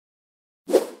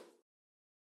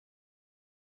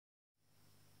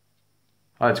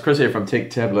Hi, it's Chris here from Tech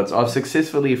Tablets. I've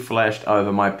successfully flashed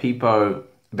over my Pipo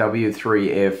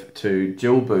W3F to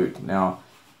dual boot. Now,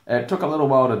 it took a little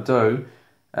while to do,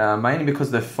 mainly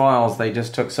because the files, they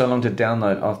just took so long to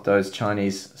download off those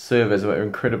Chinese servers that were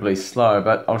incredibly slow.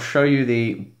 But I'll show you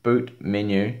the boot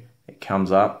menu that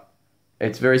comes up.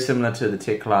 It's very similar to the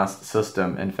TechClass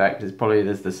system. In fact, it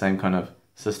is the same kind of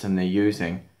system they're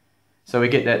using. So we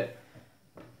get that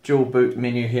dual boot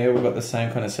menu here. We've got the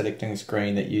same kind of selecting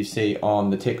screen that you see on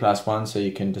the TechClass one, so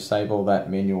you can disable that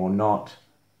menu or not.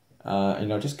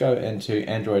 And I'll just go into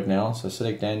Android now, so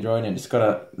select Android, and it's got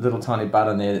a little tiny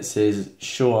button there that says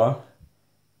sure,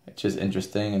 which is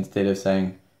interesting, instead of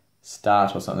saying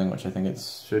start or something, which I think it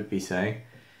should be saying.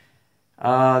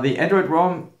 The Android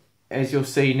ROM, as you'll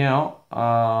see now,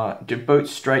 boots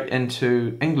straight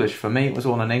into English. For me, it was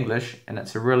all in English, and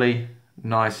it's a really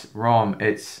nice ROM.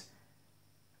 It's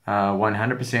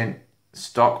 100%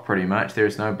 stock pretty much. There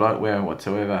is no bloatware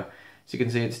whatsoever. So you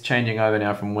can see it's changing over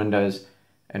now from Windows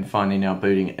and finally now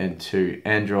booting into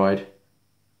Android.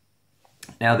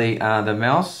 Now the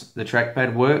mouse, the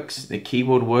trackpad works, the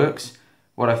keyboard works.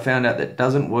 What I found out that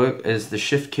doesn't work is the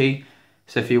shift key.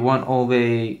 So if you want all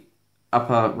the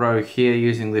upper row here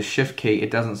using the shift key,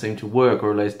 it doesn't seem to work,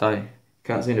 or at least I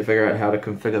can't seem to figure out how to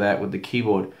configure that with the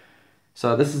keyboard.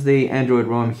 So this is the Android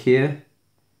ROM here.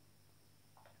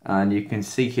 And you can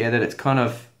see here that it's kind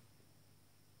of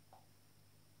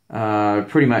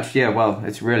pretty much, yeah, well,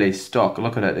 it's really stock.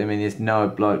 Look at it. I mean, there's no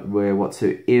bloatware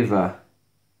whatsoever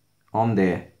on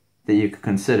there that you could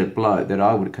consider bloat, that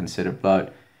I would consider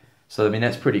bloat. So, I mean,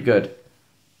 that's pretty good.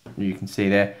 You can see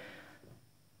there.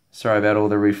 Sorry about all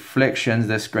the reflections.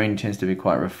 This screen tends to be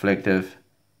quite reflective.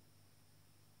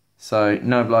 So,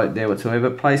 no bloat there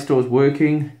whatsoever. Play Store's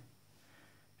working.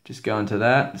 Just go into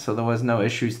that, so there was no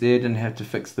issues there. Didn't have to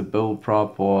fix the build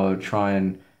prop or try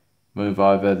and move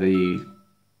over the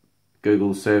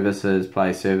Google services,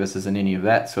 Play services, and any of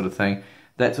that sort of thing.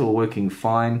 That's all working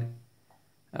fine.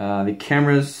 The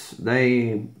cameras,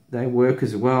 they work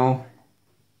as well.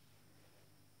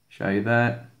 Show you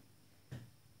that.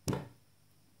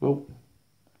 Whoop.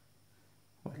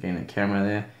 Working the camera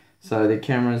there. So the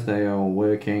cameras, they are all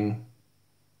working.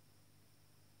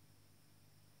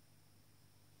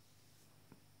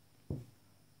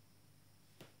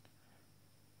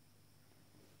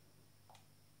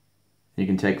 You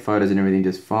can take photos and everything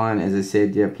just fine. As I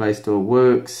said, yeah, Play Store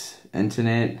works,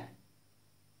 internet,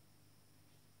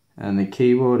 and the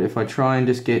keyboard. If I try and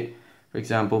just get, for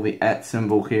example, the @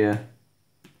 symbol here,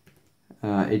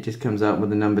 it just comes up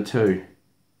with the number 2.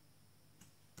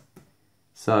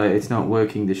 So it's not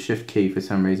working the shift key for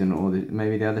some reason, or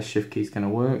maybe the other shift key is going to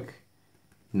work.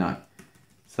 No.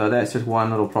 So that's just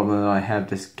one little problem that I have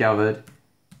discovered,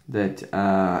 that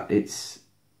it's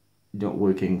not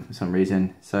working for some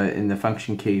reason. So in the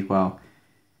function key, well,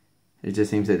 it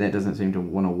just seems that doesn't seem to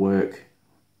want to work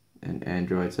in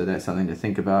Android, so that's something to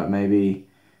think about. Maybe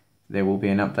there will be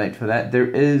an update for that. There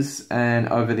is an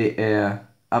over-the-air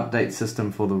update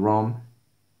system for the ROM.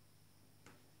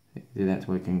 That's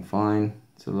working fine.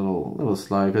 It's a little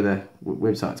slow because the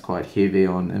website's quite heavy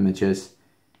on images.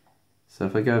 So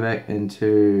if I go back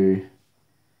into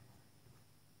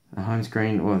the home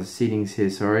screen, or the settings here,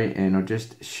 sorry, and I'll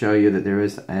just show you that there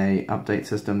is a update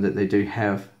system that they do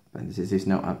have, but it says there's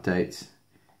no updates.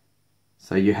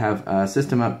 So you have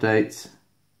system updates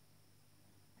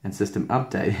and system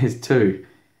update is 2.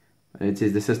 It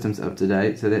says the system's up to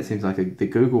date, so that seems like the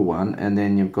Google one, and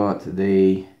then you've got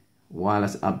the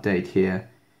wireless update here,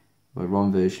 the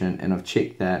ROM version, and I've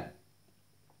checked that,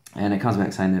 and it comes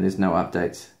back saying that there's no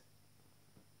updates.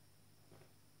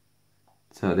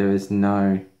 So there is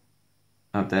no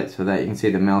updates for that. You can see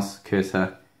the mouse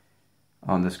cursor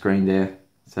on the screen there,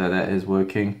 so that is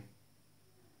working,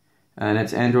 and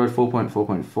it's Android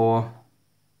 4.4.4.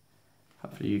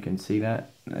 hopefully you can see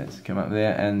that. Let's come up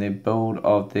there, and the build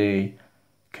of the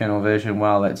kernel version,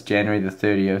 well, that's January the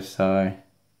 30th, so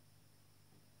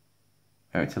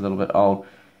it's a little bit old.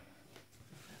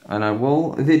 And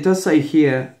it does say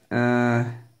here,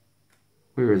 where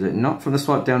is it? Not from the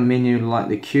swipe down menu like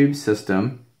the cube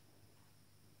system.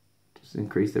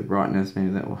 Increase the brightness, maybe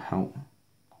that will help.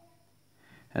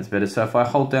 That's better. So if I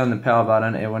hold down the power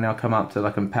button, it will now come up to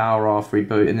like a power off,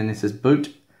 reboot, and then this says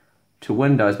boot to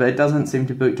Windows, but it doesn't seem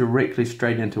to boot directly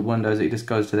straight into Windows. It just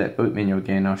goes to that boot menu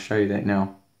again. I'll show you that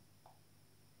now.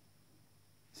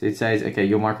 So it says, okay,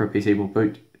 your micro PC will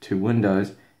boot to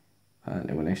Windows, and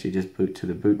it will actually just boot to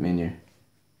the boot menu.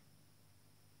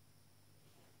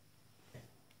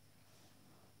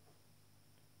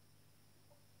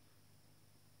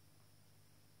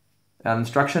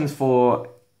 Instructions for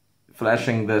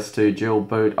flashing this to dual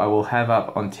boot, I will have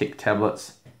up on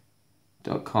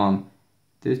techtablets.com.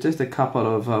 There's just a couple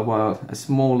of, a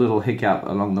small little hiccup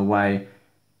along the way,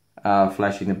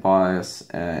 flashing the BIOS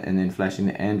and then flashing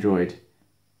the Android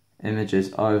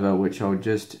images over, which I'll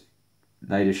just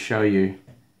later show you.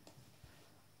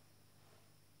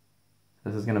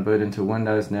 This is going to boot into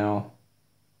Windows now.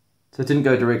 So it didn't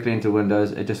go directly into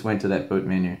Windows, it just went to that boot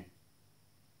menu.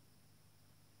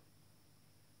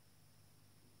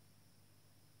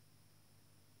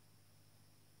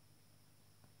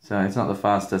 So it's not the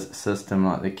fastest system,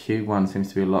 like the Q one seems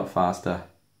to be a lot faster.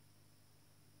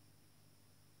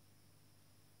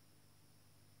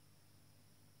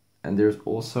 And there's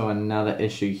also another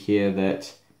issue here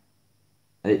that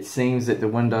it seems that the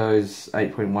Windows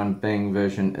 8.1 Bing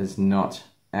version is not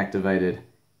activated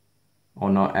or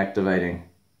not activating.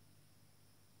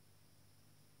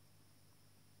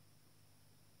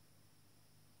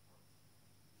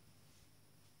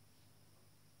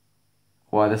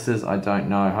 Why this is, I don't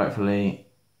know. Hopefully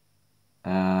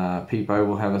Pipo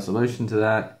will have a solution to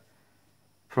that.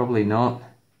 Probably not.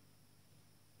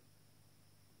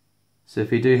 So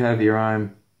if you do have your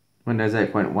own Windows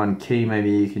 8.1 key, maybe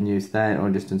you can use that, or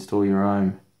just install your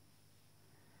own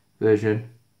version.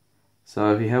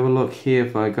 So if you have a look here,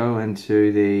 if I go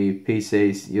into the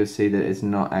PCs, you'll see that it's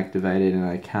not activated and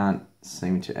I can't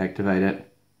seem to activate it.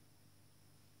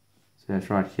 So that's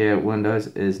right here, Windows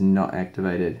is not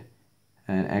activated.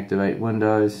 And activate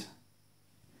Windows.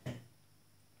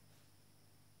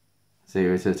 See,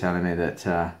 it's just telling me that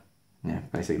yeah,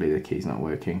 basically the key's not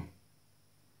working.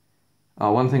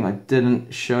 One thing I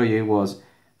didn't show you was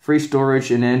free storage.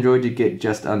 In Android you get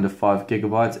just under 5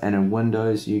 GB, and in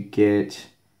Windows you get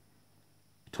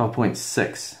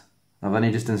 12.6. I've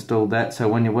only just installed that, so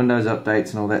when your Windows updates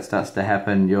and all that starts to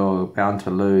happen, you're bound to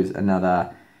lose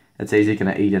another. It's easy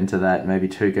going to eat into that, maybe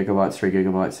 2 GB, 3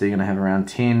 GB, so you're going to have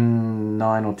around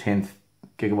 9 or 10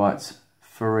 GB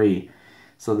free.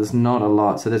 So there's not a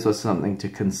lot, so this was something to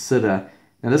consider.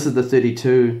 Now this is the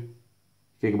 32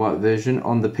 GB version.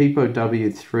 On the Pipo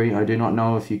W3, I do not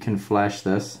know if you can flash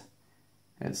this.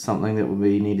 It's something that will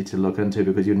be needed to look into,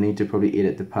 because you'll need to probably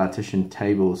edit the partition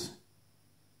tables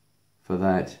for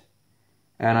that.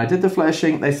 And I did the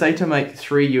flashing. They say to make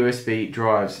 3 USB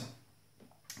drives.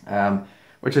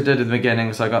 Which I did at the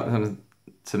beginning, so I got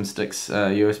some sticks,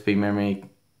 USB memory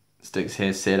sticks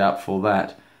here set up for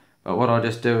that. But what I'll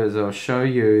just do is I'll show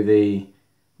you the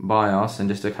BIOS and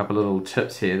just a couple of little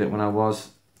tips here, that when I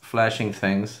was flashing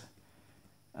things,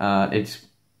 it's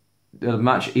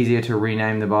much easier to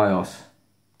rename the BIOS.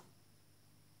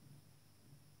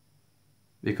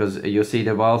 Because you'll see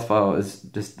the BIOS file is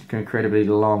just incredibly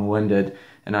long-winded,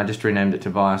 and I just renamed it to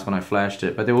BIOS when I flashed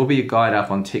it. But there will be a guide up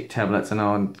on Tech Tablets, and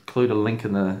I'll include a link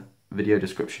in the video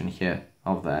description here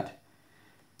of that.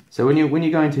 So when you're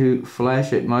going to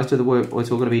flash it, most of the work is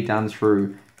all going to be done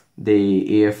through the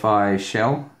EFI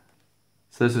shell.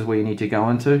 So this is where you need to go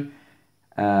into,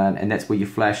 and that's where you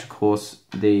flash, of course,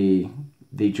 the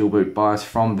dual boot BIOS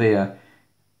from there.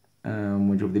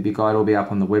 The guide will be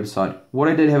up on the website. What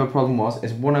I did have a problem was,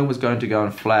 is when I was going to go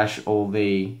and flash all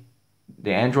the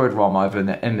Android ROM over in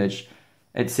the image,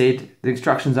 it said the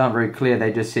instructions aren't very clear.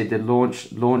 They just said to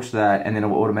launch that, and then it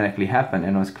will automatically happen.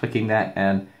 And I was clicking that,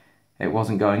 and it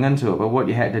wasn't going into it. But what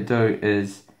you had to do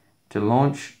is to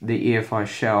launch the EFI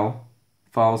shell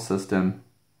file system,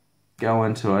 go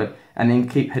into it, and then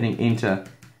keep hitting enter,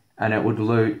 and it would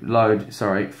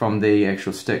load from the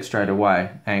actual stick straight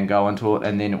away and go into it,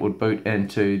 and then it would boot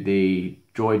into the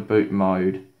Droid boot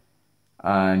mode,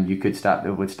 and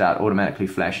it would start automatically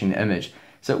flashing the image.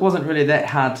 So it wasn't really that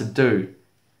hard to do.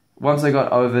 Once I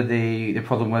got over the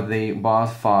problem with the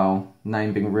BIOS file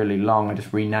name being really long, I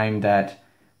just renamed that,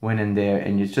 went in there,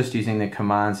 and you're just using the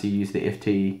commands. You use the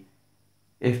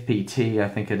FPT, I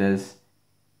think it is,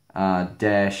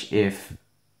 -F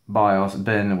BIOS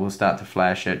bin, will start to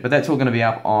flash it. But that's all going to be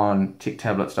up on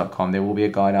techtablets.com. There will be a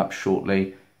guide up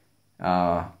shortly.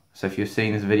 So if you're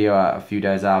seeing this video a few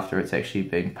days after it's actually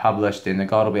been published, then the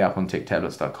guide will be up on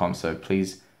techtablets.com. So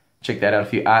please check that out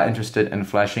if you are interested in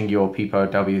flashing your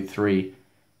Pipo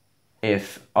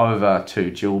W3F over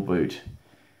to dual boot.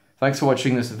 Thanks for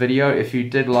watching this video. If you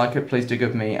did like it, please do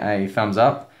give me a thumbs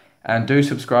up. And do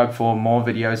subscribe for more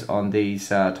videos on these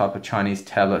type of Chinese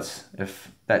tablets,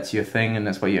 if that's your thing and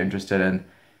that's what you're interested in.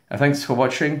 And thanks for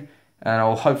watching, and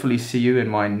I'll hopefully see you in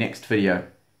my next video.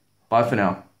 Bye for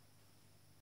now.